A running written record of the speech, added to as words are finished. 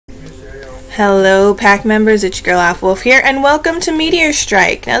Hello pack members, it's your girl Wolf here, and welcome to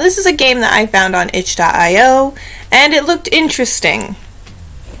Meteor-Strike. Now this is a game that I found on itch.io, and it looked interesting.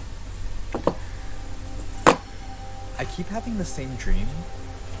 I keep having the same dream.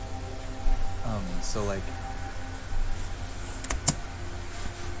 So like,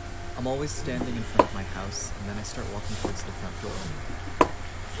 I'm always standing in front of my house, and then I start walking towards the front door.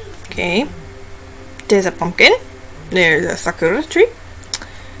 Okay. There's a pumpkin. There's a sakura tree.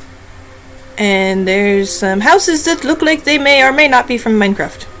 And there's some houses that look like they may or may not be from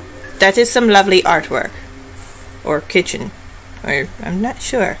Minecraft. That is some lovely artwork. Or kitchen. Or, I'm not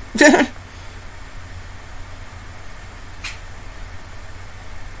sure.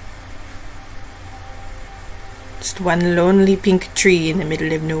 Just one lonely pink tree in the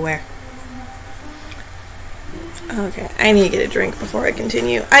middle of nowhere. Okay, I need to get a drink before I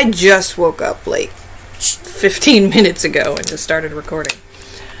continue. I just woke up like 15 minutes ago and just started recording.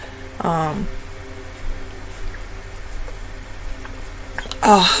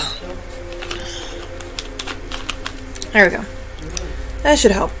 Oh. There we go. That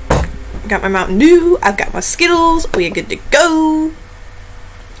should help. Got my Mountain Dew. I've got my Skittles. We are good to go.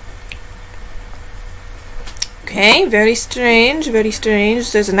 Okay, very strange, very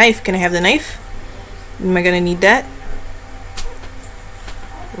strange. There's a knife. Can I have the knife? Am I gonna need that?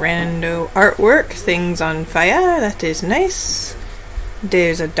 Rando artwork. Things on fire. That is nice.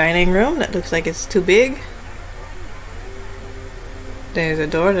 There's a dining room that looks like it's too big. There's a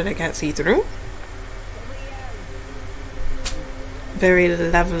door that I can't see through. Very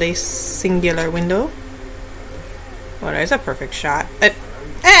lovely singular window. Well, there's a perfect shot.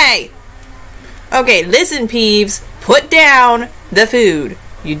 Hey! Okay, listen, Peeves. Put down the food.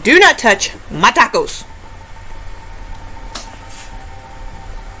 You do not touch my tacos.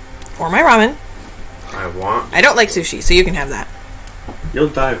 Or my ramen. I don't like sushi, so you can have that. You'll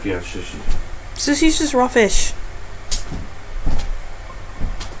die if you have sushi. Sushi's just raw fish.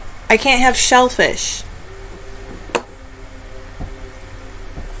 I can't have shellfish.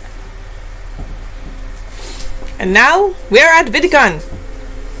 And now we're at VidCon.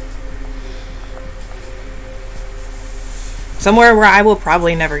 Somewhere where I will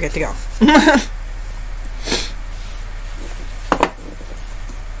probably never get to go.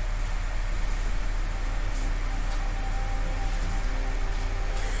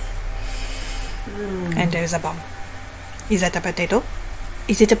 And there's a bomb. Is that a potato?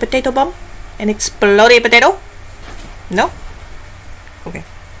 Is it a potato bomb? An exploded potato? No? Okay.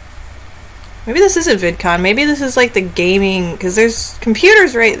 Maybe this isn't VidCon. Maybe this is like the gaming... Because there's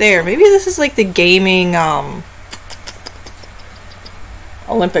computers right there. Maybe this is like the gaming,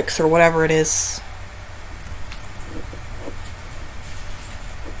 Olympics or whatever it is.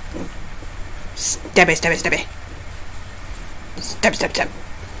 Stabby, stabby, stabby. Stab, stab, stab.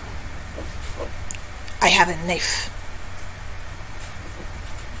 I have a knife.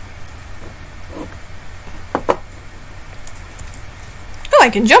 Oh,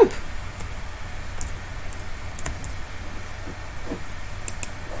 I can jump.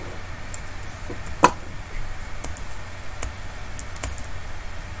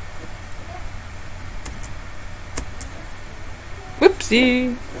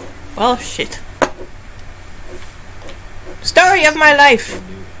 Whoopsie. Well, shit. Story of my life.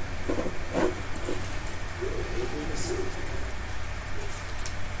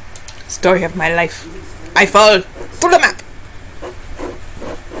 Story of my life. I fall to the map.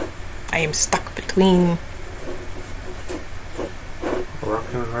 I am stuck between rock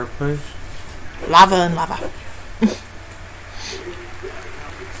and a hard place. Lava and lava.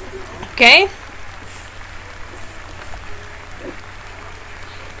 Okay.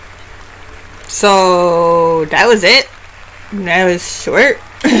 So that was it. That was short.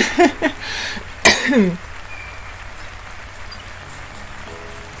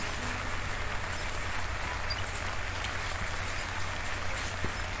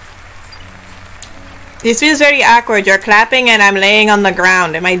 This feels very awkward. You're clapping and I'm laying on the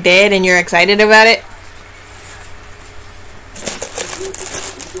ground. Am I dead and you're excited about it?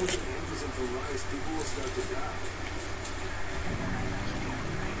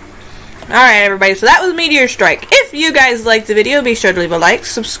 Alright everybody, so that was Meteor-Strike. If you guys liked the video, be sure to leave a like.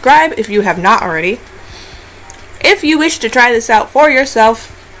 Subscribe if you have not already. If you wish to try this out for yourself,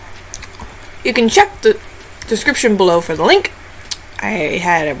 you can check the description below for the link. I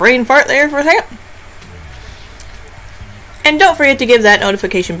had a brain fart there for a second. And don't forget to give that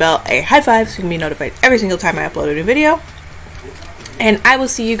notification bell a high five so you can be notified every single time I upload a new video. And I will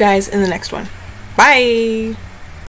see you guys in the next one. Bye!